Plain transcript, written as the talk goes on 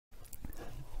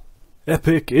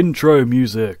Epic intro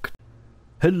music!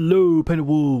 Hello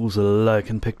Paintwolves,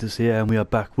 Lycaon Pictus here, and we are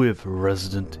back with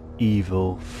Resident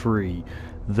Evil 3,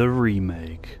 the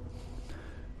remake.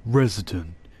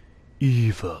 Resident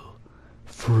Evil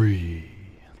 3.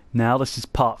 Now this is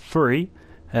part 3.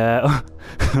 On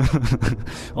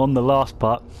the last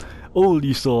part, all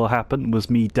you saw happen was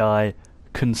me die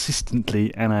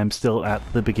consistently, and I'm still at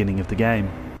the beginning of the game.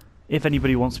 If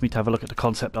anybody wants me to have a look at the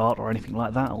concept art or anything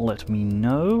like that, let me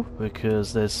know,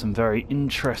 because there's some very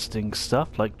interesting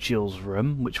stuff, like Jill's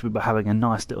room, which we were having a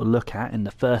nice little look at in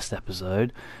the first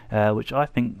episode, which I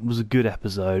think was a good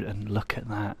episode, and look at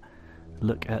that.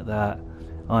 Look at that.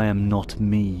 I am not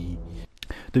me.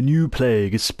 The new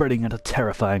plague is spreading at a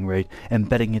terrifying rate,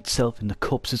 embedding itself in the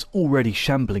corpses already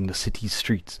shambling the city's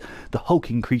streets. The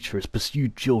hulking creature has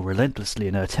pursued Jill relentlessly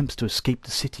in her attempts to escape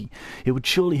the city. It would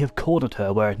surely have cornered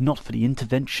her were it not for the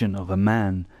intervention of a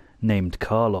man named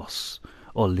Carlos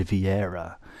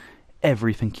Oliveira.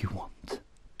 Everything you want.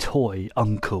 Toy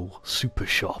Uncle Super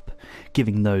Shop,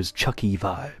 giving those Chucky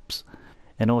vibes.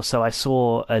 And also I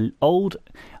saw an old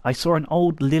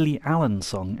Lily Allen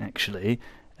song actually.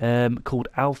 Called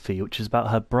Alfie, which is about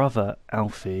her brother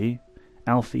Alfie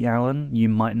Allen, you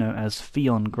might know as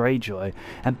Theon Greyjoy.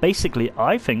 And basically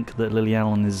I think that Lily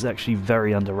Allen is actually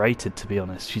very underrated, to be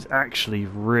honest. She's actually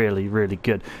really, really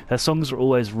good. Her songs are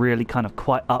always really kind of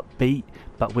quite upbeat,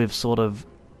 but with sort of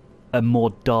a more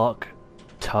dark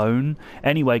tone.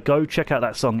 Anyway, go check out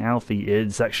that song Alfie.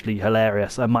 It's actually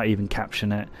hilarious. I might even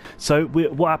caption it. So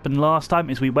what happened last time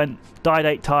is we died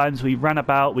 8 times, we ran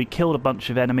about, we killed a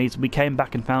bunch of enemies, we came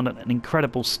back and found an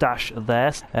incredible stash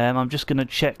there. I'm just going to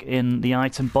check in the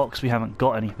item box. We haven't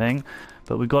got anything,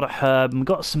 but we've got a herb and we've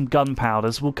got some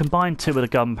gunpowders. We'll combine 2 of the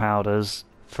gunpowders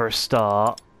for a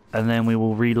start, and then we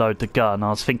will reload the gun.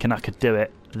 I was thinking I could do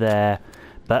it there.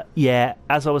 But yeah,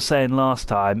 as I was saying last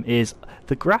time, is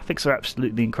the graphics are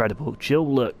absolutely incredible. Jill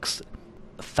looks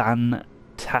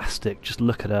fantastic. Just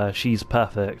look at her. She's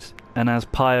perfect. And as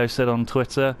Pio said on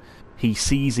Twitter, he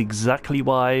sees exactly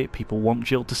why people want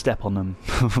Jill to step on them.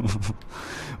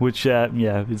 Which,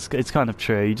 yeah, it's kind of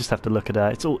true. You just have to look at her.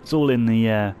 It's all in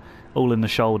the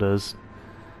shoulders.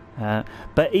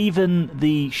 But even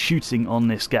the shooting on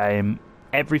this game,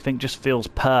 everything just feels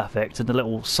perfect, and the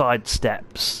little side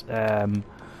steps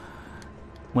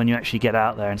when you actually get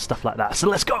out there and stuff like that. So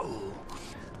let's go!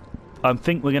 I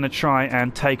think we're going to try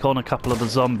and take on a couple of the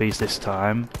zombies this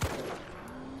time.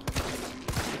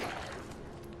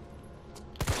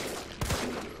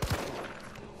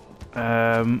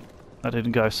 That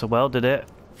didn't go so well, did it?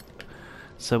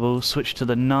 So we'll switch to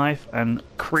the knife and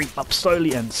creep up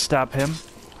slowly and stab him.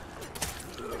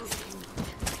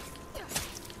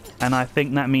 And I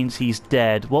think that means he's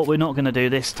dead. What we're not going to do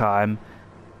this time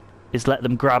is let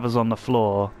them grab us on the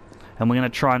floor. And we're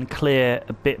going to try and clear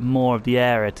a bit more of the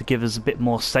area to give us a bit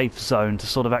more safe zone to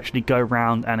sort of actually go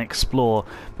around and explore.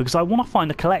 Because I want to find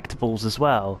the collectibles as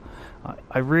well.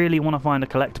 I really want to find the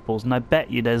collectibles, and I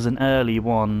bet you there's an early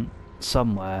one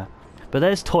somewhere. But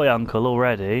there's Toy Uncle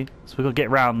already, so we've got to get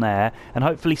round there. And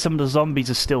hopefully some of the zombies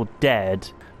are still dead,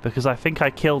 because I think I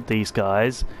killed these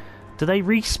guys. Do they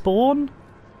respawn?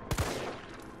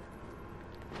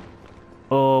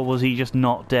 Or was he just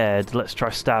not dead? Let's try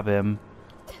stab him.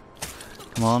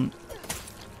 Come on.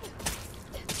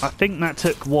 I think that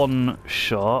took 1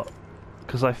 shot.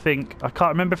 Because I can't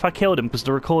remember if I killed him, because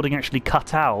the recording actually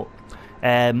cut out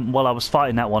while I was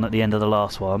fighting that one at the end of the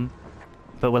last one.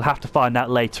 But we'll have to find out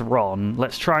later on.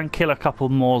 Let's try and kill a couple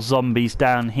more zombies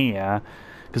down here,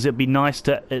 because it'd be nice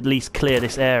to at least clear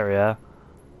this area.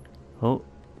 Oh,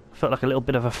 felt like a little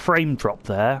bit of a frame drop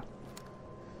there.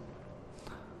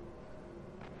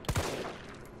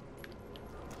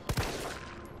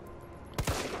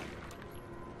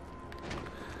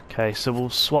 Okay, so we'll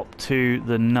swap to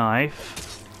the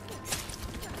knife.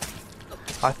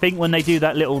 I think when they do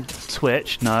that little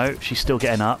twitch, no, she's still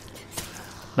getting up.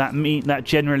 That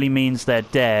generally means they're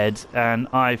dead, and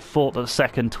I thought that the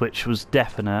second twitch was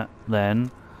definite then.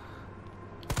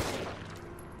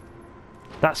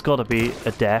 That's got to be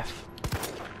a death.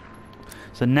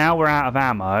 So now we're out of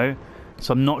ammo,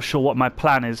 so I'm not sure what my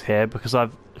plan is here,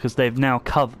 because they've now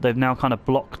kind of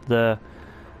blocked the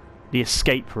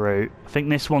escape route. I think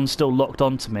this one's still locked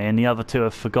onto me and the other 2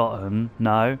 have forgotten.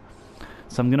 No.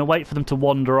 So I'm going to wait for them to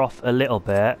wander off a little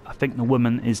bit. I think the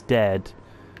woman is dead.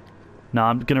 No,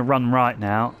 I'm going to run right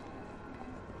now,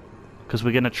 because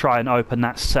we're going to try and open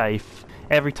that safe.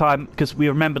 Every time, because we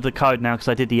remember the code now because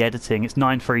I did the editing, it's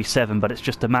 937, but it's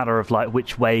just a matter of like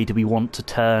which way do we want to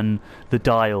turn the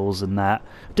dials and that.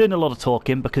 I'm doing a lot of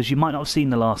talking because you might not have seen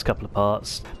the last couple of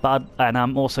parts, and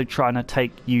I'm also trying to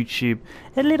take YouTube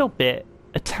a little bit,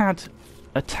 a tad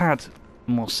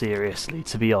more seriously,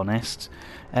 to be honest.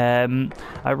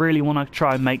 I really want to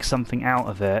try and make something out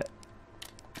of it.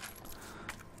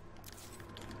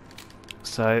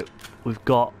 So we've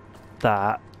got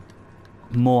that.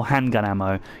 More handgun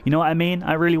ammo. You know what I mean?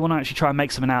 I really want to actually try and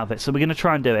make something out of it. So we're going to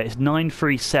try and do it. It's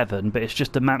 937, but it's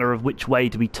just a matter of which way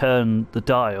do we turn the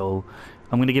dial.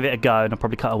 I'm going to give it a go, and I'll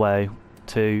probably cut away.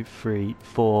 2, 3,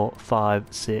 4, 5,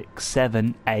 6,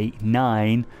 7, 8,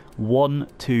 9. 1,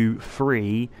 2,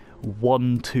 3.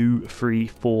 1, 2, 3,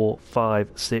 4, 5,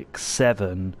 6,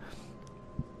 7.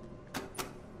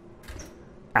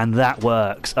 And that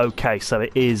works. Okay, so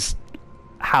it is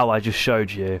how I just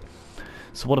showed you.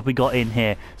 So what have we got in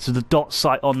here? So the dot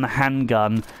sight on the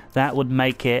handgun, that would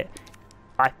make it...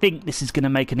 I think this is going to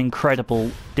make an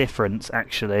incredible difference,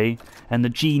 actually. And the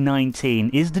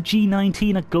G19... Is the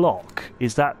G19 a Glock?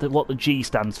 Is that what the G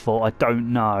stands for? I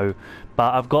don't know.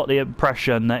 But I've got the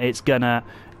impression that it's going to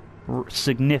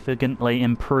significantly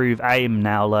improve aim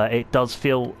now. It does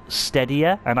feel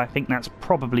steadier, and I think that's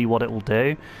probably what it will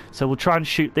do. So we'll try and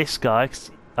shoot this guy.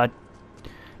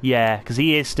 Yeah, because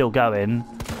he is still going.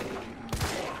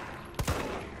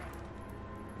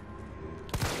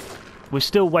 We're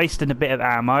still wasting a bit of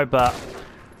ammo, but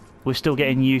we're still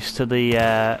getting used to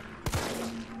the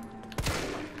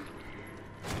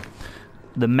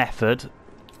method.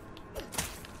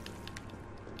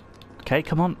 Okay,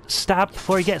 come on. Stab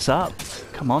before he gets up.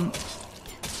 Come on.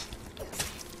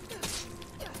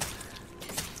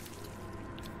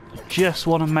 Just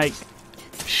want to make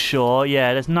sure.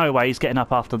 Yeah, there's no way he's getting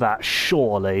up after that,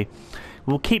 surely.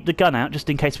 We'll keep the gun out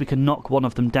just in case we can knock one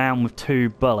of them down with 2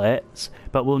 bullets.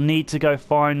 But we'll need to go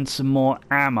find some more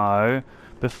ammo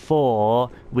before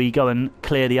we go and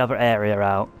clear the other area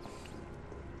out.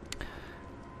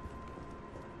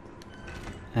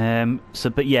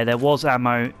 But yeah, there was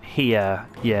ammo here.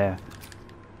 Yeah.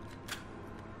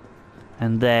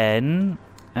 And then...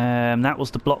 that was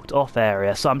the blocked off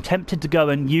area. So I'm tempted to go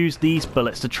and use these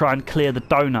bullets to try and clear the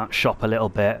donut shop a little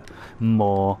bit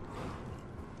more.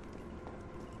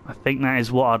 I think that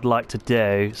is what I'd like to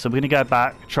do. So we're going to go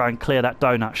back, try and clear that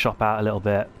donut shop out a little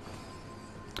bit.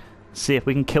 See if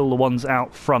we can kill the ones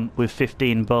out front with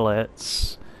 15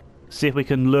 bullets. See if we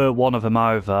can lure one of them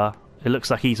over. It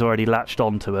looks like he's already latched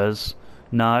onto us.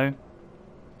 No.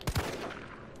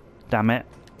 Damn it.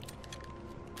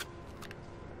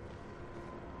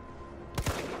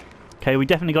 Okay, we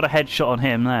definitely got a headshot on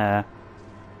him there.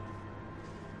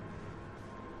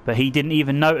 But he didn't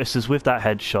even notice us with that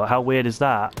headshot. How weird is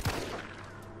that?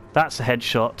 That's a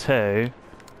headshot too.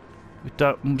 We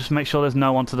don't just make sure there's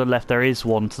no one to the left. There is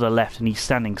one to the left and he's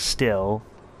standing still.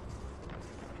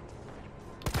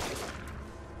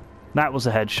 That was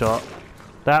a headshot.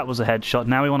 That was a headshot.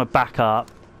 Now we want to back up.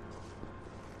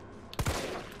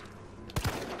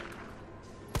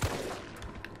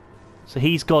 So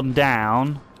he's gone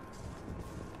down.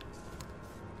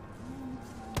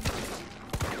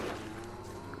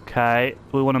 Okay,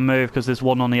 we want to move because there's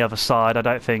one on the other side, I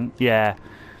don't think. Yeah.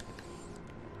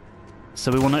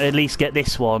 So we want to at least get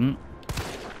this one.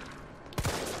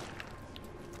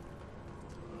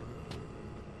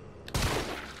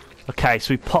 Okay,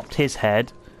 so we popped his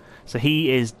head. So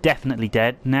he is definitely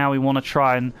dead. Now we want to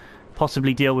try and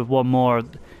possibly deal with one more.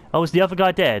 Oh, is the other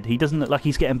guy dead? He doesn't look like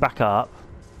he's getting back up.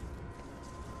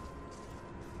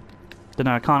 Don't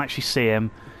know, I can't actually see him.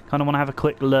 Kind of want to have a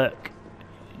quick look.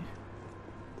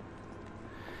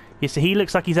 Yeah, so he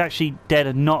looks like he's actually dead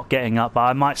and not getting up, but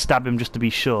I might stab him just to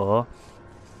be sure.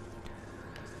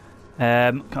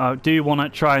 I do want to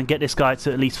try and get this guy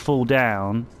to at least fall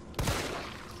down.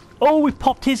 Oh, we've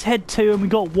popped his head too, and we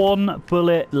got 1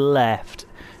 bullet left.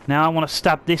 Now I want to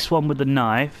stab this one with the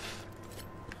knife.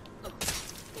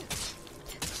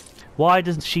 Why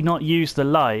does she not use the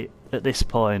light at this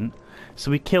point?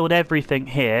 So we killed everything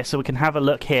here, so we can have a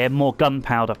look here. More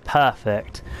gunpowder,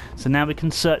 perfect. So now we can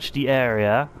search the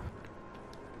area.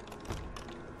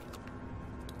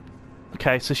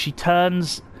 Okay, so she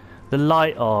turns the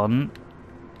light on.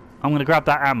 I'm going to grab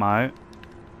that ammo.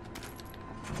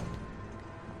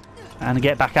 And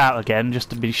get back out again,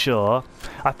 just to be sure.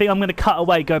 I think I'm going to cut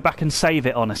away, go back and save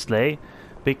it, honestly.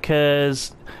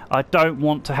 Because I don't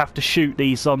want to have to shoot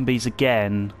these zombies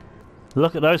again.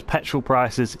 Look at those petrol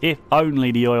prices. If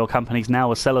only the oil companies now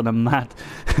were selling them that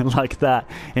like that.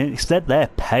 Instead, they're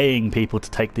paying people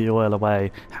to take the oil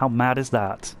away. How mad is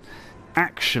that?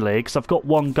 actually, because I've got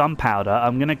 1 gunpowder,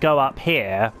 I'm going to go up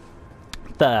here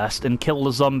first and kill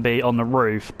the zombie on the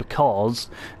roof, because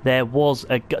there was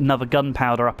another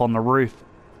gunpowder up on the roof,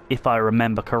 if I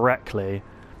remember correctly.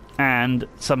 And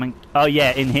something... oh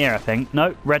yeah, in here I think.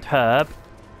 No, red herb.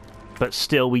 But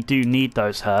still, we do need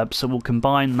those herbs, so we'll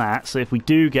combine that, so if we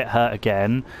do get hurt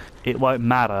again, it won't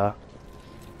matter.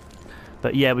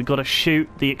 But yeah, we've got to shoot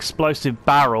the explosive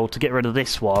barrel to get rid of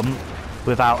this one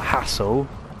without hassle.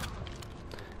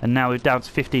 And now we're down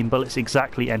to 15 bullets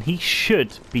exactly, and he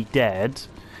should be dead.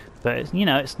 But, you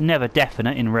know, it's never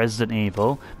definite in Resident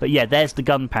Evil. But yeah, there's the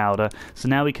gunpowder. So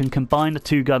now we can combine the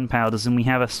 2 gunpowders, and we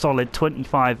have a solid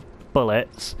 25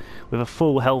 bullets with a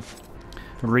full health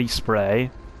respray.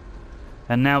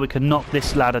 And now we can knock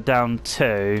this ladder down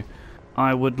too.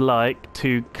 I would like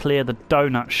to clear the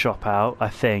donut shop out, I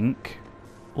think.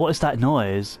 What is that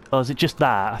noise? Oh, is it just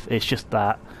that? It's just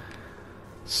that.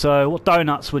 So, what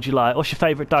donuts would you like? What's your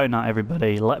favourite donut,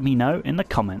 everybody? Let me know in the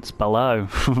comments below.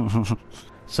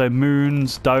 So,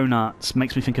 Moon's Donuts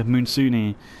makes me think of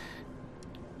Moonsuni.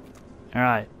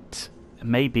 Alright.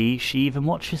 Maybe she even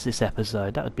watches this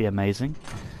episode. That would be amazing.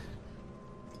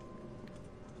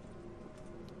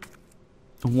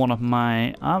 One of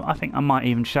my... I think I might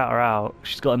even shout her out.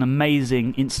 She's got an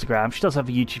amazing Instagram. She does have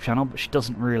a YouTube channel, but she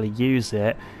doesn't really use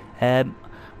it.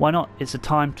 Why not? It's a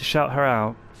time to shout her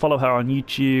out. Follow her on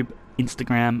YouTube,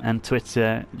 Instagram and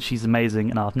Twitter. She's amazing,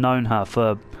 and I've known her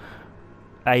for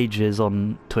ages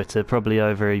on Twitter, probably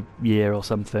over a year or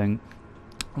something.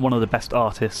 One of the best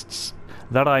artists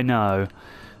that I know.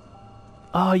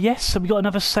 Oh yes, so we got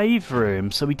another save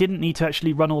room, so we didn't need to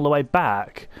actually run all the way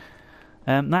back.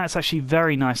 That's actually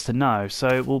very nice to know.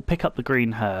 So we'll pick up the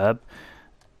green herb.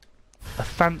 A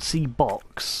fancy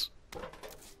box.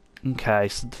 Okay,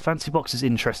 so the fancy box is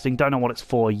interesting. Don't know what it's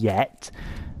for yet.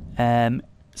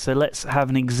 So let's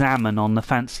have an examine on the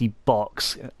fancy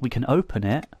box. We can open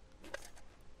it.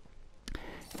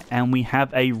 And we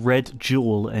have a red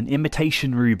jewel, an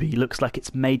imitation ruby. Looks like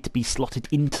it's made to be slotted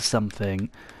into something.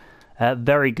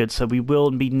 Very good, so we will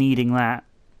be needing that.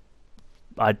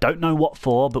 I don't know what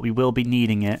for, but we will be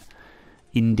needing it.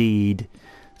 Indeed.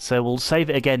 So we'll save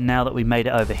it again now that we made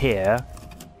it over here.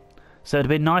 So it'd have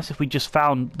been nice if we just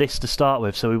found this to start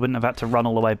with, so we wouldn't have had to run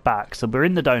all the way back. So we're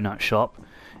in the donut shop,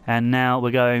 and now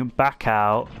we're going back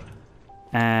out,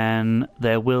 and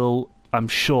there will, I'm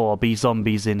sure, be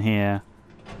zombies in here.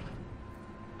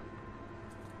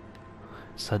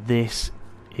 So this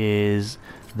is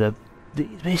the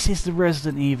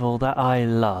Resident Evil that I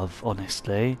love,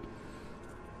 honestly.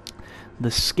 The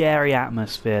scary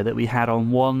atmosphere that we had on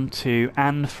 1, 2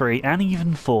 and 3 and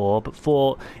even 4, but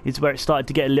 4 is where it started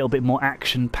to get a little bit more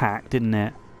action-packed, didn't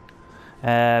it?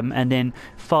 And then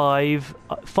 5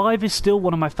 is still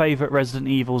one of my favourite Resident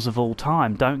Evils of all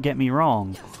time, don't get me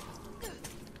wrong.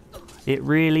 It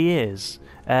really is.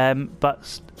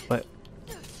 But... wait.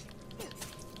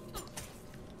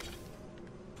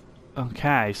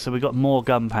 Okay, so we got more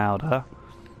gunpowder.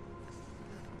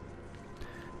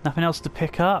 Nothing else to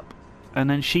pick up. And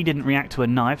then she didn't react to a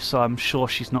knife, so I'm sure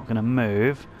she's not going to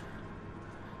move.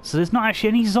 So there's not actually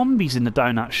any zombies in the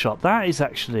donut shop. That is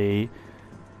actually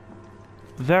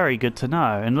very good to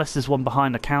know. Unless there's one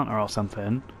behind the counter or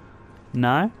something.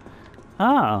 No?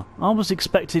 Oh, I was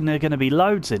expecting there going to be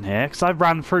loads in here, because I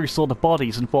ran through, saw the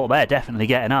bodies and thought they're definitely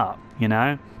getting up, you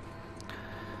know?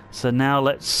 So now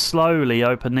let's slowly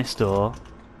open this door.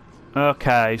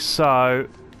 Okay, so...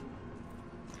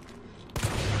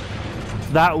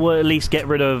 that will at least get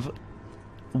rid of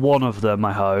one of them,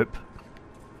 I hope.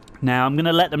 Now, I'm going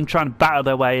to let them try and battle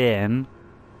their way in.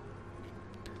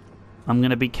 I'm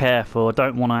going to be careful. I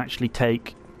don't want to actually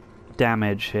take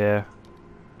damage here.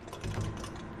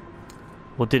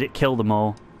 Or did it kill them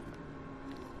all?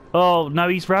 Oh, no,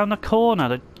 he's round the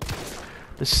corner.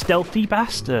 The stealthy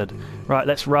bastard. Right,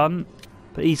 let's run.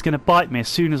 But he's going to bite me as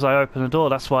soon as I open the door.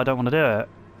 That's why I don't want to do it.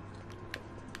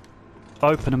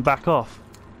 Open and back off.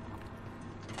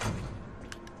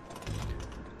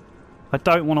 I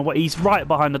don't want to... he's right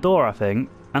behind the door, I think.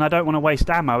 And I don't want to waste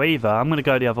ammo either. I'm going to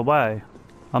go the other way.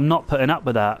 I'm not putting up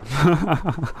with that.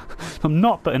 I'm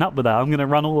not putting up with that. I'm going to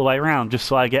run all the way around just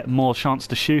so I get more chance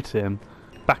to shoot him.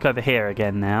 Back over here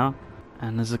again now.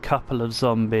 And there's a couple of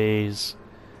zombies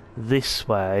this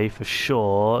way for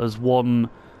sure. There's one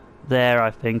there,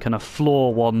 I think, and a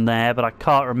floor one there. But I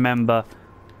can't remember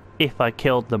if I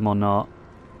killed them or not.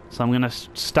 So I'm going to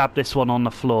stab this one on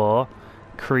the floor.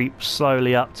 Creep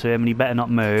slowly up to him, and he better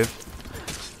not move.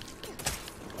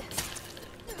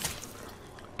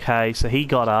 Okay, so he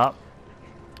got up.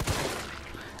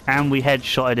 And we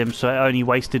headshotted him, so it only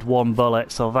wasted 1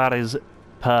 bullet, so that is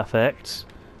perfect.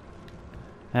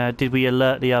 Did we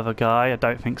alert the other guy? I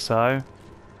don't think so.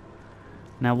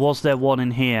 Now, was there one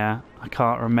in here? I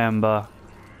can't remember.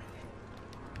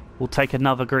 We'll take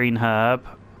another green herb.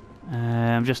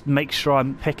 Just make sure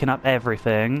I'm picking up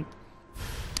everything.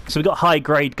 So we've got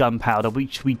high-grade gunpowder,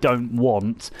 which we don't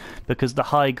want, because the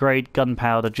high-grade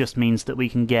gunpowder just means that we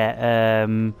can get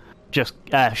just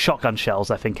shotgun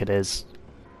shells, I think it is.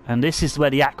 And this is where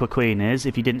the Aqua Queen is,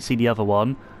 if you didn't see the other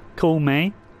one. Call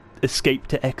me Escape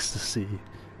to Ecstasy.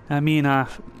 I mean, I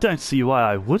don't see why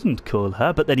I wouldn't call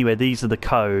her, but anyway, these are the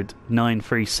code.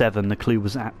 937, the clue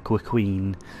was Aqua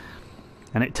Queen.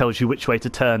 And it tells you which way to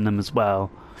turn them as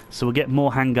well. So we'll get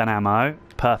more handgun ammo.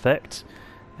 Perfect.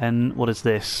 And what is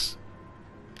this?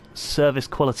 Service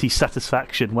quality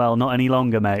satisfaction. Well, not any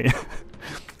longer, mate.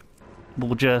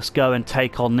 We'll just go and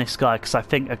take on this guy, because I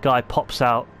think a guy pops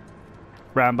out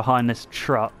round behind this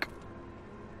truck.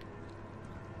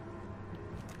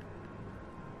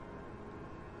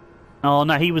 Oh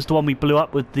no, he was the one we blew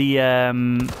up with the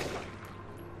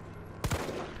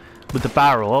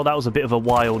barrel. Oh, that was a bit of a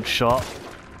wild shot.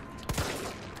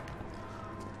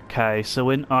 Okay,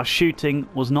 so our shooting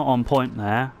was not on point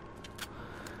there.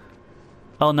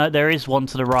 Oh no, there is one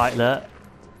to the right there.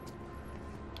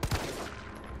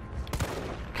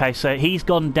 Okay, so he's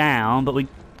gone down, but we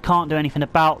can't do anything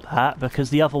about that because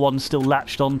the other one's still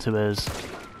latched onto us.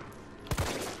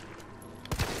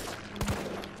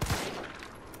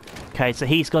 Okay, so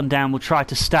he's gone down. We'll try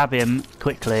to stab him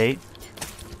quickly.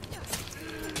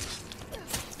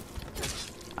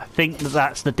 I think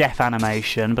that's the death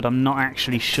animation, but I'm not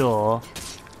actually sure.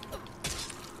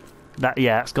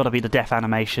 Yeah, it's got to be the death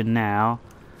animation now.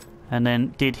 And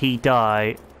then, did he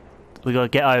die? We got to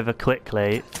get over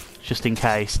quickly, just in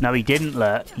case. No, he didn't.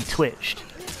 Look, he twitched.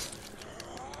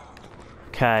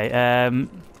 Okay,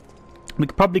 we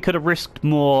probably could have risked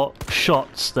more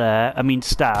shots there. I mean,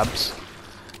 stabs.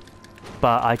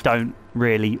 But I don't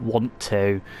really want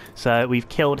to. So we've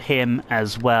killed him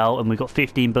as well, and we've got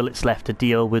 15 bullets left to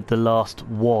deal with the last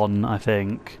one, I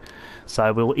think.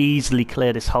 So we'll easily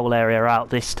clear this whole area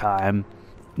out this time.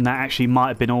 And that actually might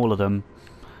have been all of them.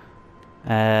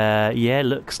 Yeah,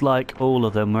 looks like all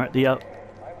of them. We're at the...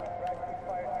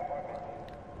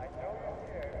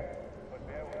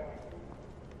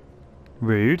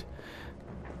 Rude.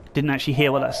 Didn't actually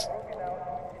hear what that's...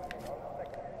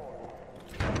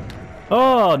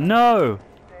 Oh, no!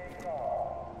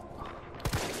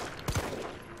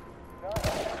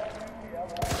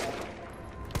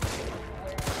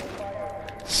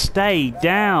 Stay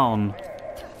down!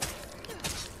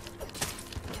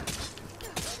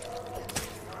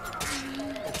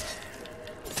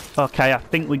 Okay, I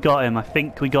think we got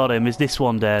him. Is this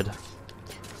one dead?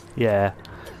 Yeah.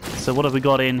 So what have we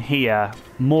got in here?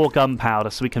 More gunpowder,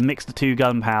 so we can mix the two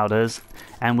gunpowders,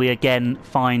 and we again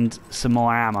find some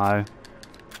more ammo.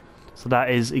 So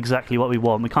that is exactly what we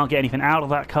want. We can't get anything out of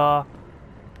that car.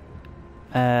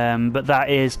 But that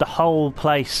is the whole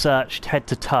place searched head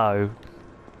to toe.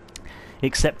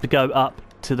 Except to go up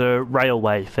to the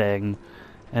railway thing.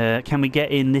 Can we get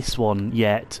in this one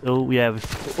yet? Oh, yeah.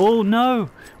 Oh,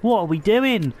 no! What are we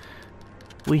doing?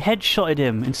 We headshotted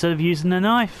him instead of using a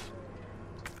knife.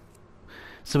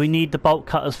 So we need the bolt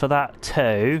cutters for that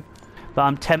too. But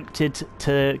I'm tempted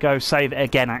to go save it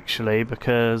again, actually,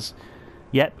 because...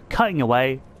 Yep, cutting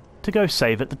away to go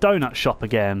save at the donut shop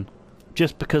again.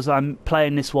 Just because I'm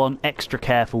playing this one extra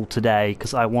careful today,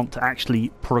 because I want to actually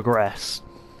progress.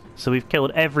 So we've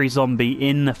killed every zombie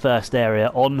in the first area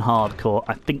on hardcore.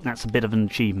 I think that's a bit of an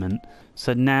achievement.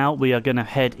 So now we are going to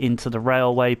head into the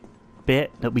railway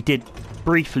bit that we did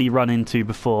briefly run into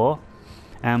before.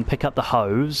 And pick up the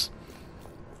hose.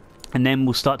 And then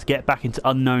we'll start to get back into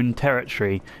unknown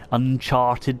territory.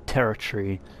 Uncharted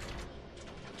territory.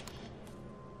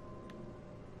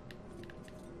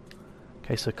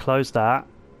 Okay, so close that.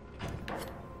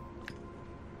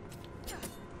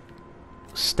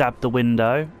 Stab the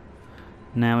window.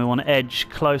 Now we want to edge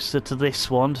closer to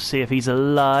this one to see if he's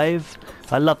alive.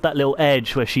 I love that little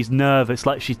edge where she's nervous,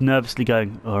 like she's nervously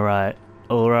going, alright,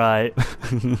 alright.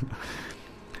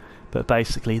 But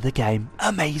basically the game,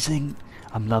 amazing.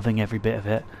 I'm loving every bit of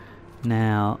it.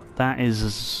 Now, that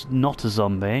is not a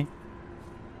zombie.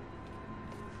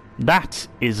 That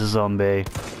is a zombie.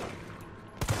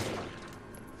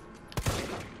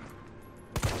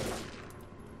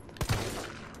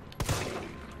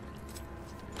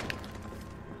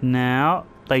 Now,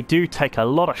 they do take a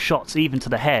lot of shots, even to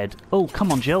the head. Oh,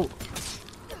 come on, Jill.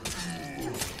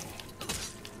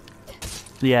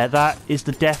 Yeah, that is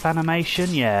the death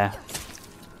animation, yeah.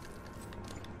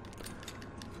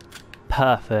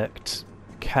 Perfect.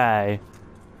 Okay.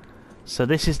 So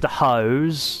this is the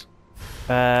hose.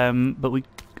 but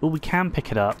we can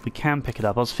pick it up. We can pick it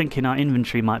up. I was thinking our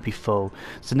inventory might be full.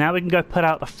 So now we can go put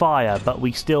out the fire, but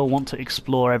we still want to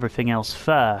explore everything else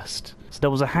first. So there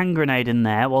was a hand grenade in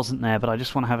there, wasn't there? But I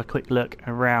just want to have a quick look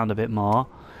around a bit more.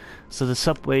 So the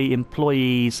subway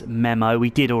employees memo, we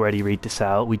did already read this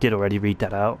out. We did already read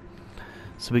that out.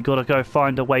 So we got to go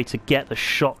find a way to get the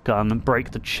shotgun and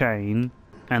break the chain.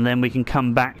 And then we can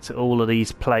come back to all of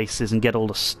these places and get all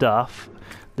the stuff.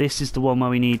 This is the one where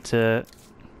we need to...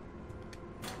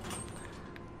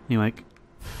 Anyway,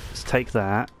 let's take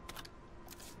that.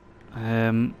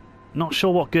 Not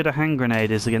sure what good a hand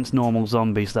grenade is against normal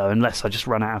zombies though, unless I just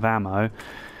run out of ammo.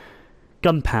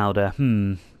 Gunpowder,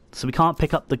 So we can't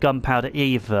pick up the gunpowder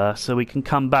either, so we can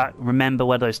come back, remember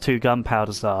where those 2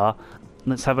 gunpowders are.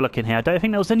 Let's have a look in here. I don't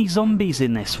think there was any zombies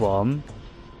in this one,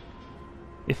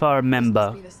 if I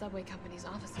remember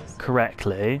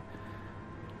correctly.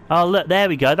 Oh look, there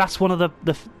we go. That's one of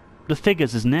the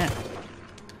figures, isn't it?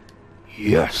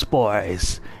 Yes,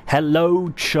 boys. Hello,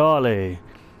 Charlie.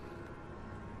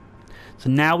 So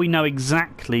now we know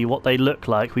exactly what they look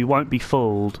like. We won't be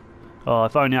fooled. Oh,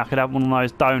 if only I could have one of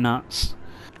those donuts.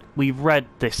 We've read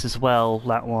this as well,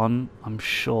 that one, I'm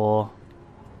sure.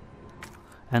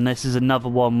 And this is another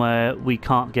one where we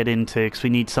can't get into because we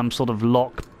need some sort of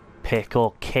lock pick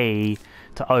or key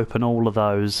to open all of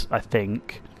those, I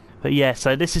think. But yeah,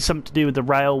 so this is something to do with the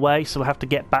railway, so we'll have to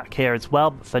get back here as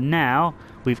well. But for now,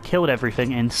 we've killed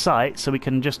everything in sight, so we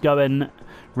can just go and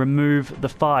remove the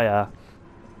fire.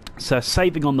 So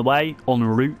saving on the way, en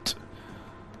route.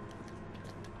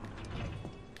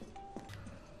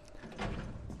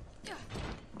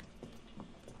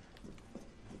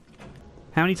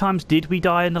 How many times did we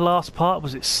die in the last part?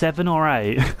 Was it 7 or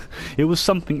 8? It was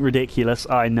something ridiculous,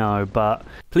 I know, but...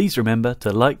 Please remember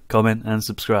to like, comment and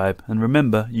subscribe. And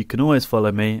remember, you can always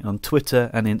follow me on Twitter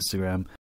and Instagram.